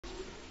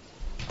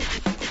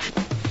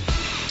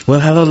Well,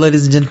 hello,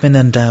 ladies and gentlemen,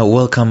 and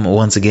welcome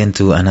once again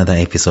to another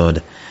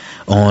episode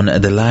on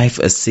the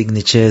Life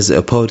Signatures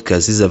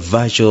podcast. This is a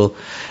virtual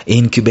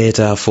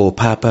incubator for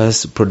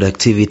purpose,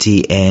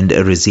 productivity, and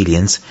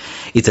resilience.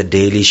 It's a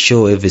daily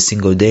show. Every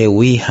single day,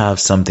 we have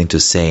something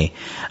to say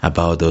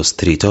about those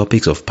three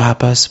topics of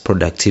purpose,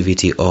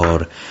 productivity,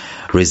 or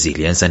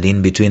resilience. And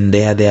in between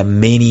there are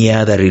many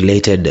other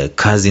related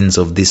cousins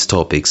of these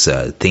topics,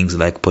 things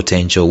like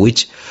potential,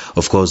 which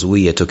of course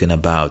we are talking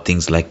about,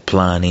 things like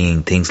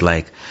planning, things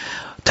like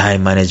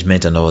time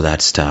management and all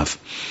that stuff.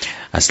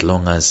 As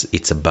long as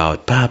it's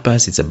about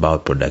purpose, it's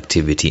about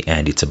productivity,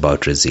 and it's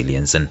about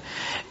resilience. And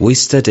we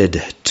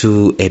started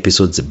 2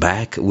 episodes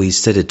back, we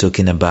started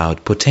talking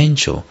about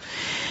potential.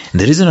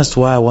 The reason as to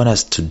why I want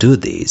us to do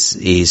this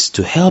is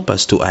to help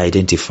us to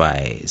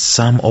identify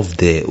some of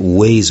the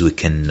ways we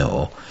can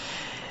know.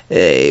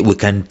 We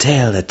can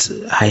tell that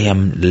I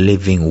am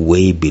living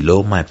way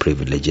below my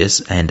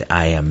privileges and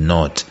I am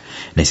not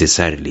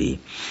necessarily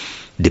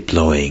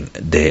deploying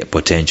the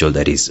potential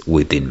that is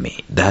within me.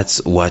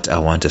 That's what I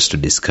want us to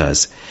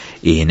discuss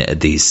in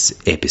these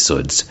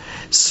episodes.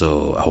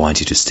 So I want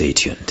you to stay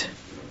tuned.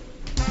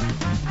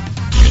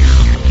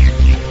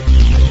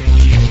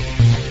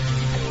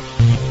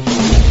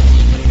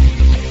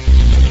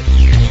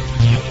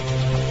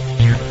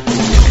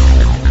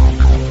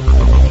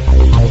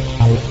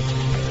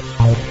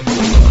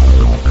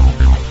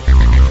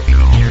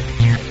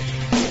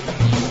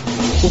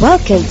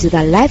 Welcome to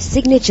the Life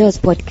Signatures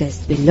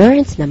podcast with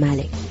Lawrence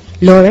Namale.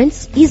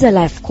 Lawrence is a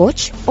life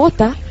coach,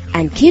 author,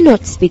 and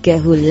keynote speaker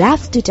who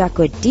loves to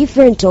tackle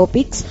different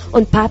topics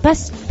on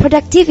purpose,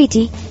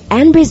 productivity,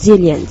 and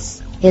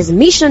resilience. His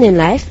mission in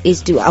life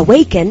is to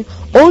awaken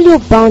all your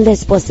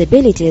boundless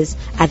possibilities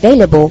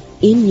available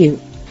in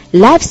you.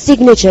 Life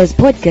Signatures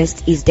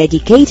podcast is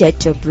dedicated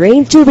to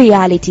bring to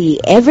reality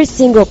every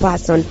single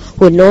person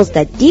who knows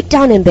that deep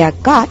down in their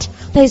gut,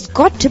 there's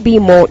got to be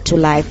more to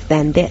life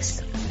than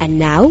this. And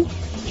now,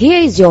 here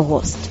is your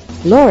host,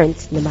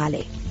 Lawrence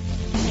Namale.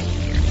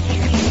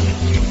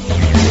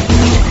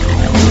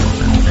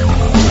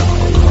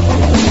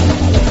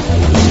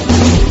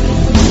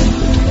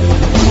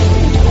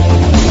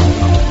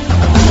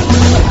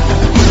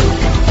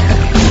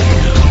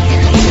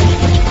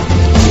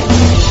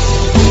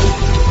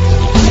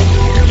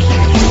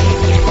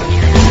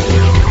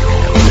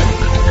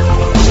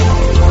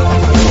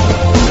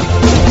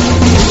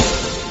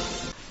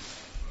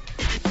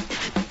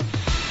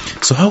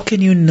 So how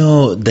can you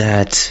know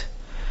that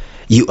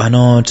you are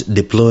not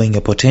deploying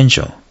your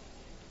potential?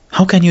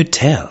 How can you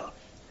tell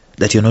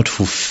that you're not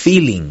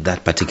fulfilling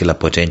that particular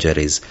potential that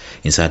is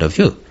inside of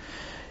you?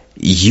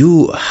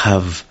 You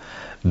have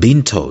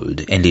been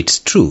told, and it's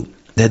true,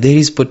 that there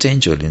is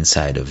potential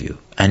inside of you.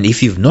 And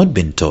if you've not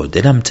been told,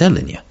 then I'm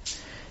telling you.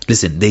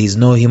 Listen, there is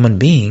no human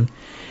being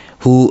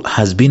who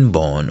has been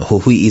born, who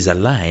is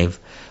alive,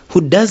 who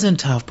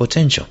doesn't have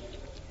potential.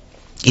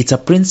 It's a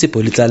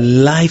principle. It's a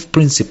life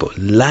principle.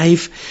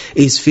 Life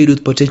is filled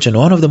with potential.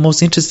 One of the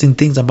most interesting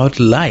things about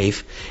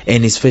life,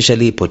 and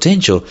especially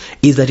potential,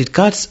 is that it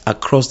cuts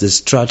across the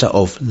strata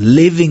of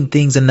living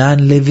things and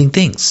non-living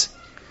things.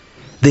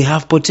 They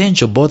have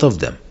potential, both of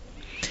them.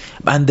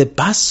 And the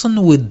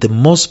person with the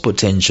most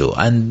potential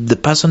and the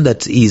person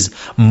that is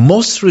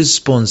most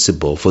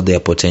responsible for their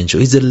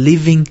potential is the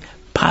living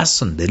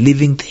person, the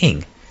living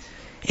thing.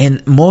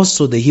 And more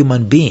so the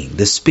human being,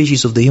 the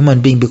species of the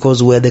human being,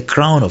 because we're the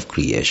crown of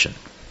creation.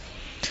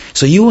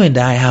 So you and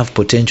I have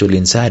potential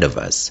inside of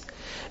us.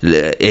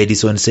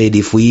 Edison said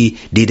if we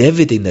did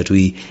everything that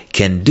we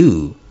can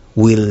do,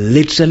 we'll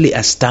literally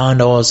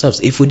astound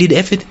ourselves. If we did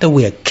everything that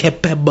we are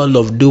capable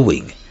of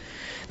doing,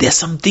 there are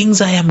some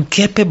things I am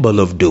capable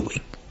of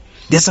doing.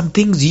 There are some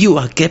things you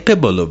are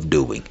capable of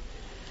doing.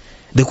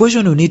 The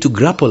question we need to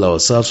grapple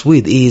ourselves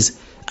with is,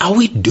 are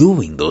we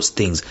doing those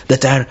things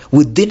that are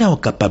within our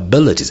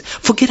capabilities?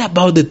 Forget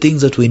about the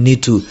things that we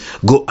need to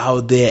go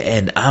out there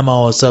and arm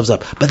ourselves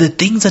up. But the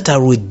things that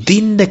are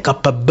within the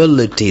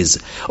capabilities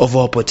of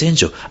our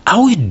potential,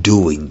 are we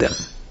doing them?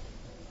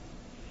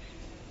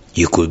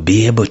 You could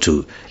be able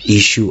to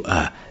issue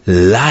a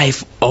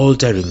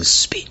life-altering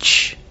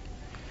speech.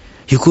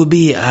 You could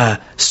be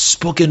a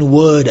spoken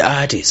word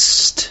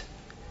artist.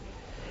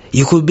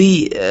 You could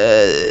be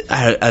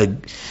a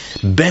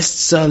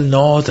best-selling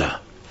author.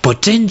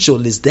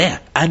 Potential is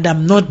there, and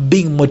I'm not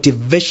being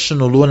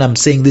motivational when I'm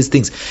saying these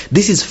things.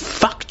 This is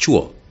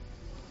factual.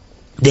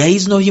 There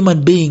is no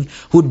human being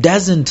who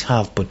doesn't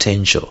have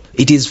potential.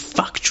 It is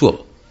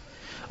factual.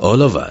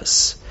 All of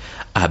us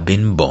are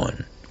being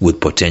born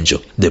with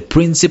potential. The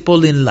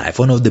principle in life,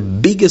 one of the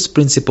biggest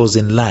principles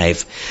in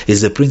life,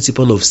 is the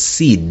principle of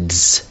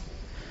seeds.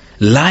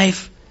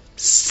 Life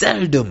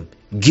seldom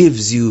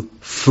gives you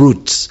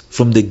fruits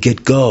from the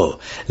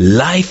get-go.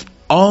 Life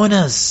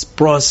honors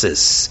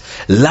process.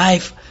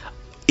 Life,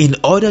 in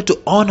order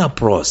to honor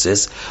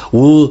process,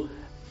 will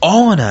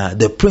honor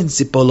the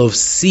principle of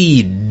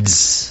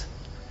seeds.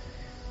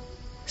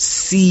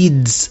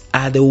 Seeds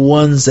are the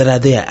ones that are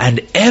there,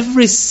 and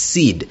every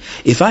seed,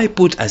 if I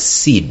put a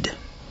seed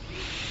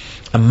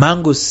A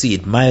mango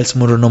seed, Miles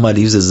Monroe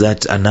normally uses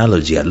that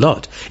analogy a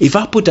lot. If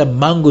I put a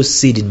mango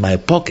seed in my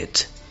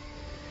pocket,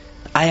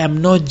 I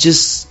am not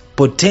just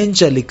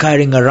potentially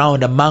carrying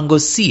around a mango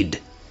seed.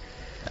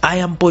 I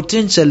am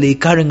potentially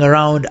carrying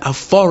around a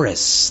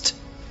forest.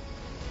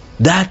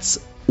 That's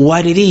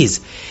what it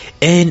is.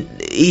 And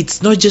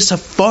it's not just a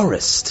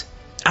forest.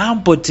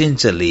 I'm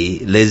potentially,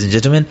 ladies and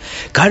gentlemen,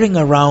 carrying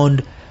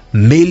around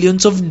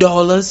millions of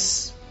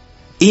dollars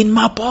in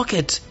my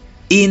pocket,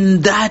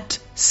 in that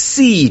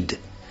seed.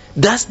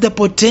 That's the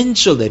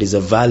potential that is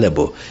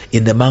available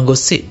in the mango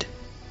seed.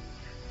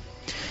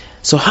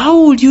 So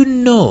how would you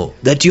know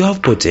that you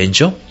have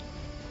potential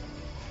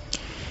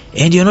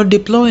and you're not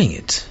deploying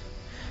it?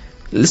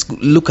 Let's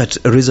look at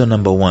reason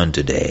number 1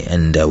 today,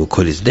 and we'll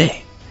call it a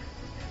day.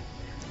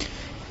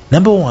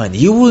 Number 1,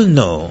 you will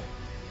know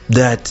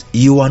that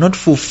you are not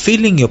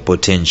fulfilling your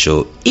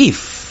potential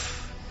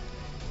if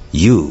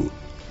you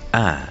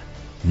are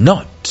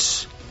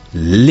not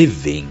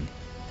living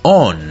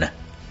on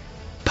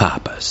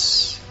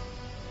purpose.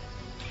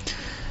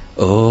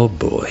 Oh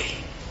boy,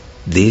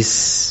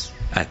 this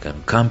I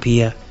can camp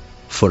here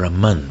for a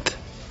month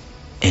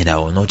and I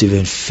will not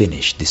even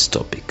finish this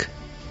topic.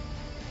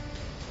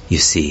 You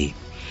see,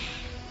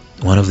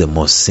 one of the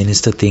most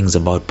sinister things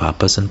about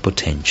purpose and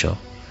potential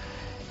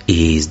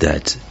is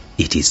that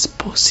it is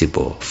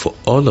possible for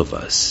all of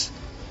us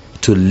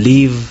to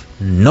live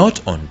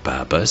not on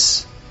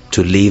purpose,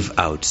 to live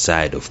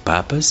outside of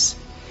purpose.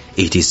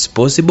 It is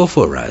possible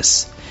for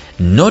us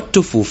not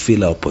to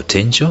fulfill our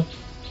potential,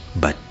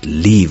 but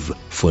live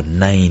for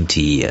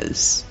 90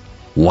 years,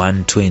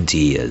 120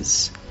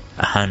 years,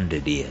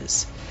 100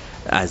 years,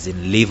 as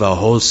in live our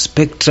whole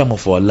spectrum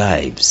of our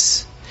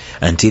lives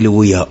until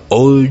we are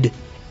old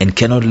and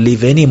cannot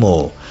live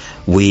anymore.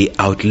 We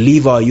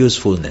outlive our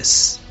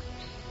usefulness.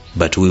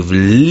 But we've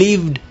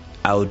lived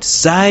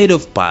outside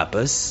of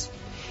purpose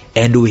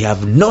and we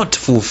have not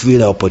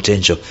fulfilled our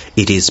potential.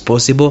 It is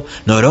possible.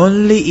 Not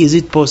only is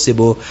it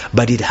possible,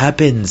 but it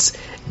happens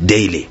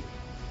daily.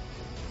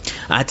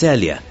 I tell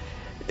you,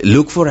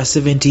 look for a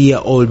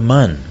 70-year-old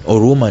man or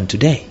woman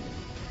today.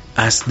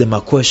 Ask them a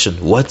question.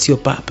 What's your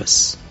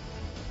purpose?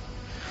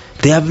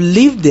 They have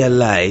lived their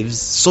lives,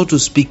 so to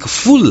speak,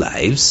 full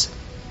lives.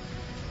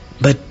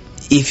 But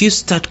if you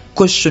start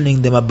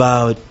questioning them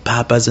about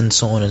purpose and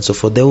so on and so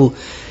forth,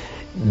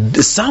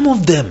 some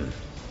of them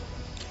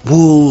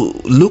will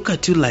look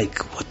at you like,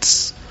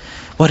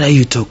 what are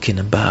you talking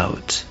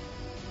about?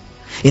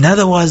 In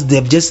other words,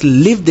 they've just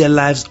lived their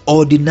lives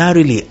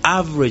ordinarily,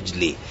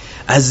 averagely,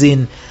 as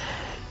in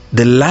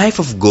the life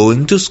of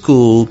going to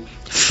school,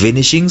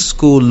 finishing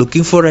school,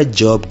 looking for a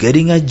job,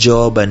 getting a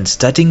job, and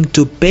starting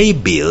to pay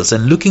bills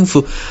and looking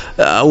for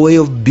a way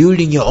of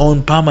building your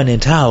own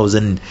permanent house.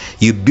 And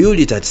you build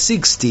it at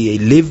 60, you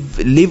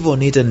live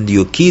on it, and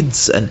your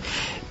kids, and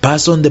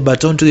pass on the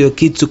baton to your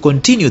kids to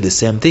continue the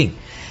same thing.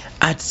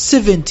 At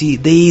 70,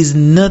 there is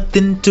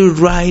nothing to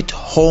write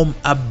home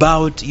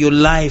about your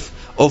life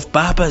of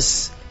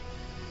purpose.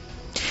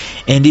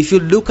 And if you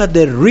look at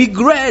the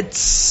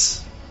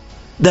regrets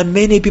that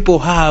many people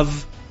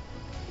have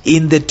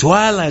in the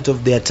twilight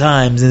of their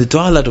times, in the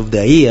twilight of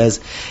their years,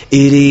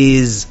 it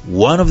is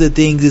one of the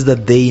things is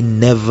that they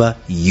never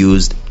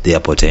used their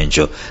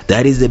potential.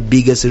 That is the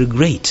biggest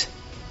regret.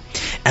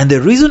 And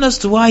the reason as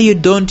to why you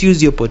don't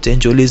use your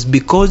potential is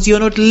because you're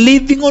not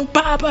living on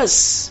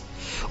purpose.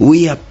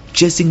 We are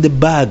chasing the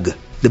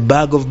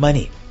bag of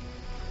money,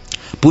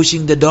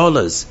 pushing the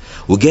dollars.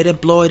 We get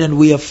employed and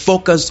we are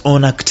focused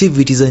on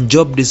activities and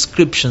job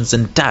descriptions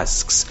and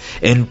tasks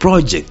and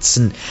projects,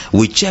 and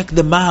we check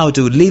them out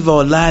to live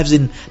our lives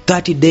in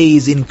 30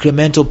 days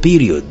incremental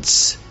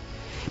periods.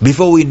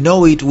 Before we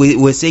know it,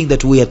 we're saying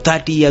that we are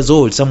 30 years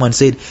old. Someone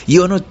said,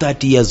 you're not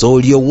 30 years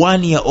old, you're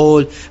 1 year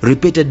old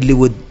repeatedly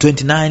with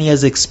 29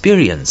 years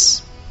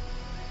experience.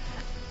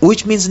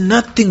 Which means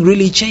nothing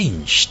really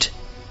changed.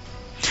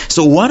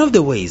 So one of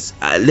the ways,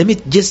 let me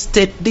just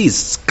state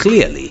this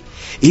clearly.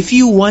 If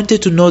you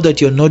wanted to know that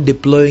you're not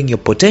deploying your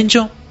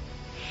potential,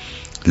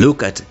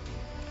 look at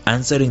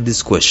answering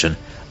this question.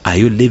 Are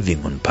you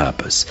living on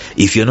purpose?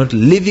 If you're not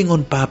living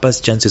on purpose,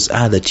 chances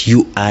are that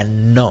you are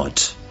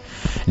not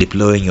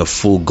deploying your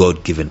full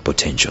God-given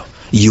potential.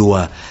 You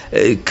are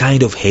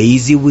kind of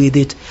hazy with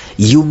it.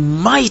 You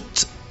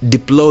might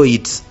deploy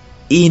it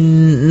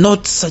in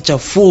not such a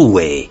full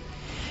way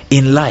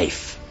in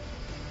life.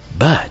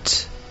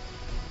 But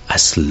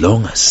as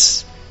long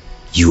as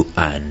you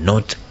are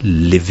not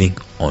living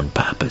on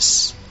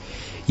purpose,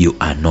 you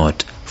are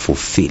not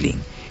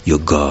fulfilling your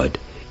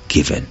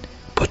God-given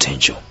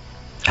potential.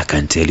 I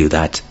can tell you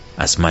that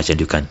as much, and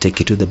you can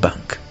take it to the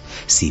bank.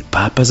 See,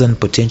 purpose and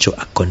potential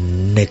are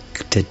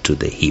connected to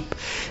the hip.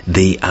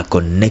 They are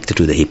connected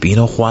to the hip. You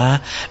know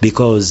why?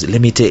 Because let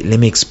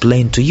me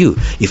explain to you.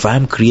 If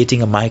I'm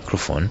creating a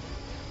microphone,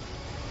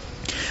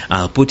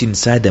 I'll put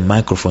inside the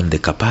microphone the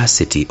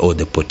capacity or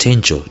the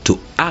potential to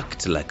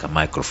act like a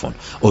microphone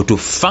or to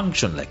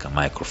function like a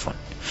microphone.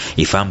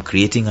 If I'm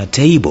creating a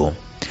table,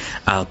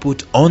 I'll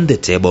put on the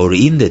table or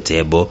in the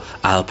table,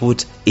 I'll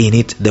put in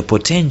it the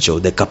potential,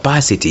 the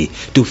capacity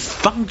to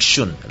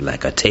function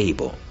like a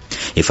table.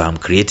 If I'm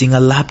creating a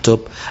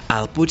laptop,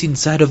 I'll put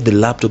inside of the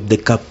laptop the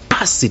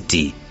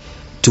capacity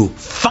to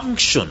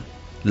function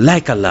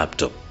like a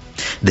laptop.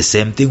 The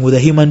same thing with a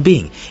human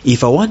being.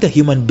 If I want a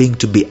human being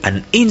to be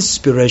an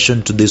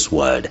inspiration to this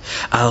world,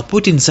 I'll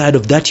put inside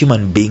of that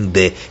human being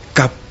the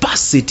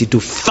capacity to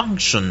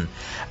function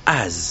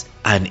as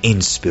an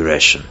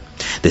inspiration.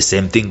 The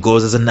same thing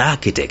goes as an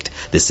architect.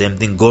 The same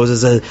thing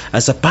goes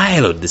as a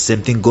pilot. The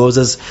same thing goes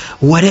as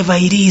whatever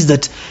it is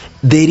that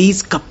there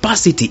is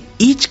capacity.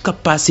 Each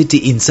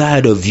capacity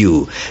inside of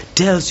you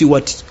tells you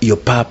what your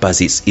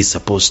purpose is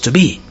supposed to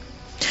be.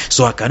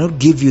 So I cannot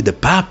give you the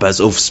purpose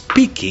of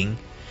speaking,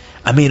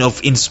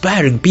 of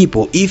inspiring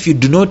people, if you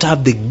do not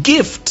have the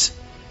gift,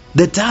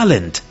 the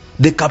talent,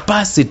 the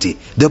capacity,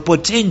 the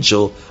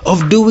potential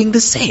of doing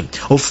the same,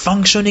 of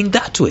functioning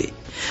that way.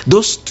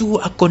 Those two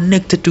are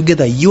connected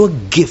together. Your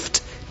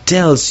gift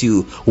tells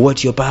you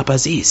what your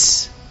purpose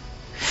is.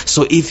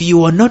 So if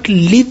you are not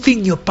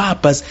living your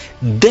purpose,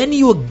 then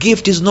your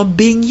gift is not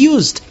being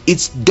used.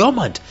 It's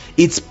dormant.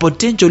 Its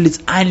potential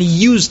is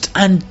unused,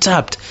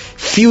 untapped,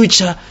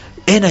 future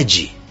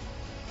energy.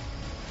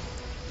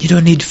 You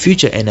don't need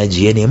future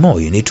energy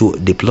anymore. You need to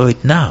deploy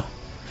it now.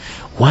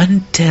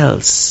 One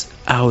tells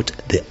out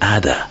the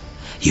other.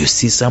 You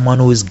see someone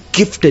who is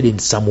gifted in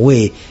some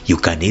way, you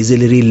can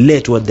easily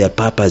relate what their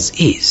purpose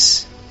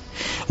is.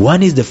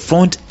 One is the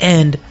front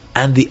end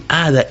and the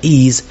other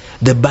is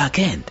the back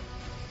end.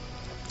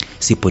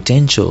 See,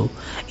 potential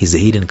is the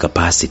hidden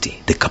capacity,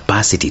 the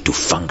capacity to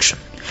function,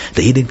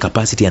 the hidden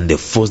capacity and the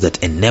force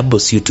that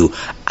enables you to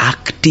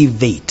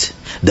activate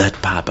that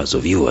purpose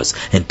of yours.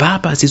 And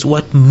purpose is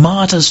what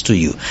matters to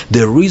you,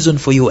 the reason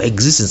for your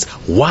existence,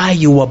 why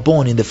you were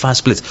born in the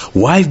first place,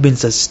 why you've been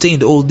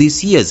sustained all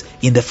these years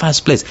in the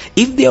first place.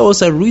 If there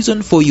was a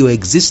reason for your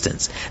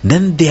existence,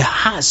 then there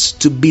has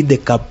to be the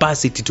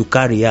capacity to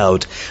carry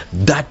out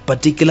that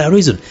particular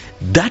reason.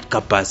 That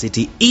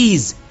capacity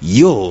is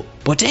your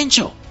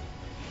potential,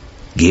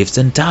 gifts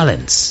and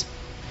talents.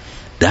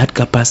 That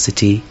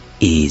capacity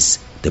is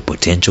the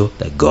potential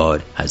that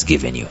God has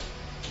given you.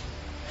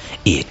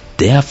 It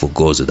therefore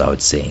goes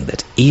without saying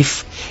that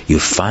if you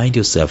find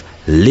yourself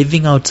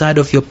living outside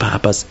of your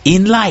purpose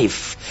in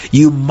life,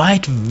 you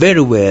might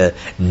very well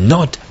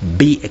not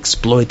be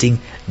exploiting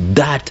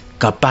that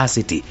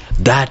capacity,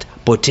 that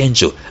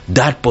potential,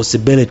 that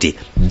possibility,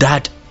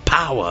 that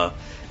power,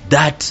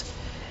 that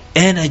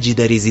energy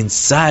that is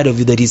inside of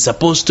you, that is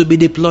supposed to be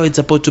deployed,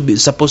 supposed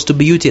to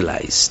be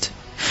utilized.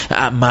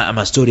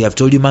 I've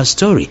told you my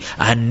story.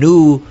 I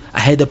knew I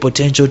had the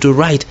potential to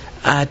write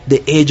at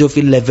the age of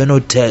 11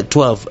 or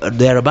 12,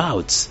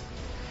 thereabouts.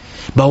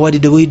 But what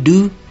did we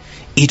do?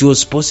 It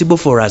was possible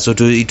for us,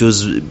 it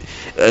was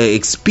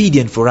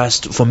expedient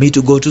for me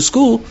to go to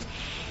school.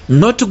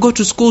 Not to go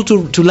to school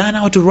to learn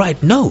how to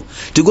write. No.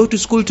 To go to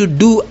school to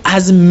do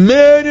as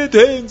many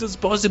things as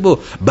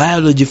possible.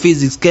 Biology,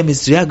 physics,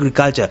 chemistry,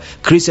 agriculture,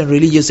 Christian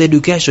religious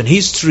education,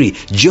 history,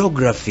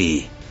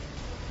 geography.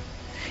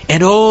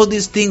 And all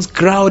these things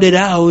crowded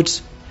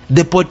out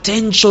the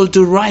potential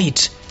to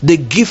write, the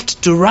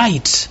gift to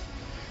write.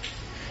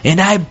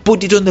 And I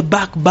put it on the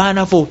back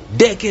burner for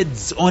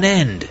decades on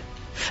end.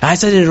 I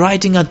started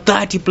writing at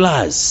 30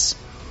 plus.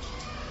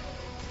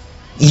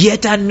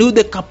 Yet I knew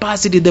the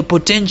capacity, the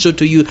potential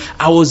to you.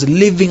 I was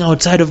living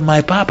outside of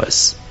my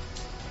purpose.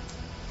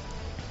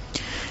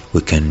 We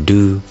can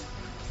do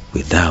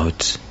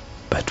without,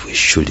 but we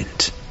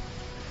shouldn't.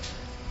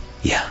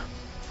 Yeah.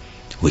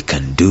 We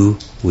can do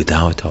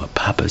without our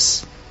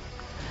purpose,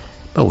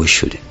 but we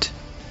shouldn't.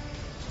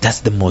 That's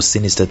the most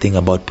sinister thing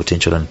about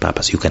potential and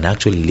purpose. You can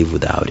actually live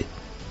without it.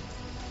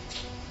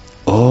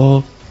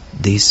 All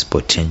this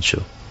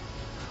potential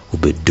will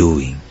be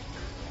doing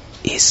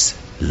is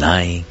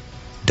lying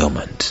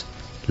dormant,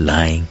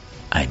 lying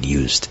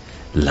unused,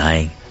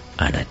 lying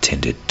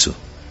unattended to,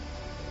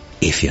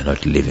 if you're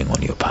not living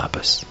on your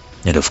purpose.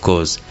 And of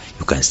course,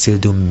 you can still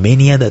do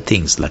many other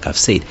things, like I've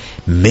said,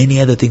 many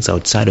other things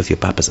outside of your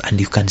purpose, and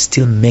you can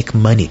still make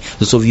money.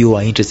 Those of you who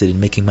are interested in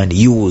making money,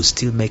 you will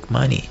still make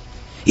money.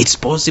 It's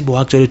possible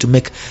actually to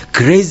make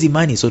crazy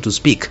money, so to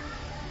speak,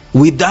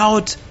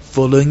 without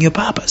following your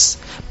purpose.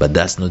 But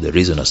that's not the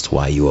reason as to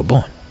why you were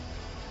born.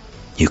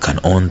 You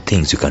can own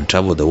things, you can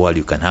travel the world,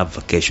 you can have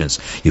vacations,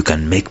 you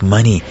can make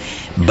money,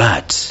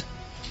 but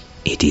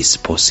it is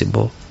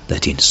possible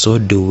that in so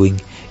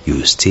doing,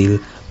 you still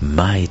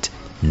might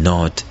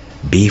not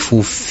be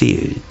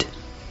fulfilled,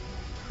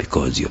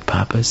 because your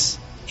purpose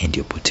and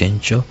your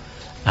potential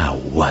are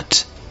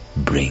what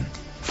bring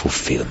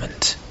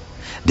fulfillment.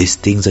 These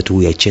things that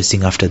we are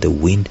chasing after the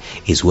wind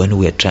is when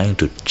we are trying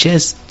to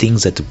chase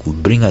things that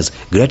would bring us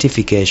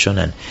gratification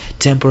and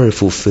temporary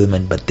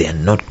fulfillment, but they are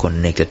not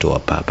connected to our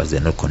purpose, they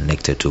are not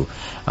connected to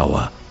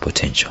our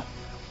potential.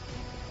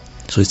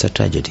 So it's a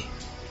tragedy.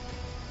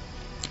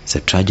 It's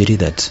a tragedy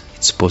that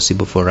it's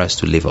possible for us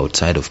to live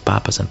outside of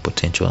purpose and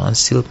potential and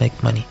still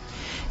make money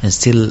and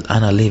still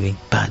earn a living,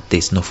 but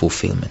there's no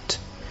fulfillment.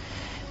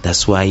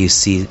 That's why you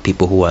see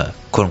people who are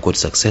quote unquote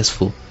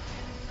successful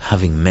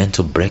having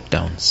mental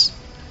breakdowns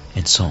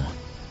and so on.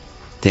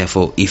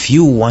 Therefore, if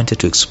you wanted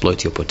to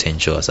exploit your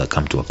potential, as I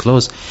come to a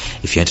close,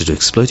 if you wanted to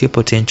exploit your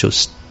potential,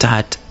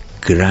 start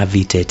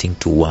gravitating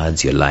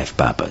towards your life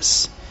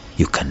purpose.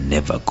 You can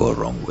never go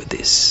wrong with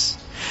this.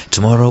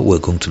 Tomorrow we're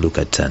going to look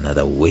at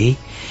another way,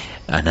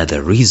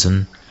 another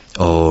reason,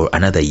 or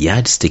another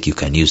yardstick you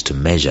can use to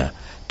measure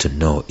to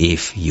know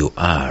if you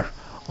are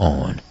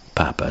on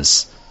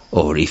purpose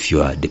or if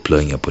you are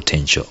deploying your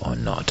potential or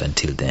not.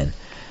 Until then,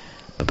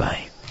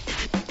 bye-bye.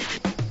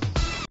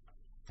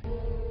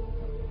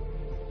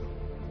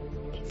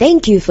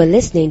 Thank you for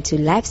listening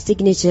to Life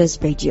Signatures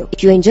Radio.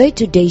 If you enjoyed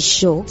today's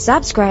show,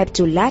 subscribe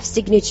to Life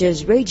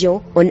Signatures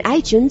Radio on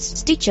iTunes,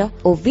 Stitcher,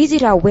 or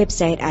visit our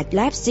website at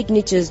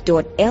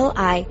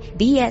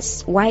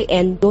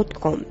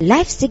lifesignatures.libsyn.com.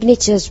 Life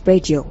Signatures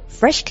Radio,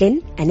 fresh,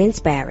 clean, and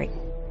inspiring.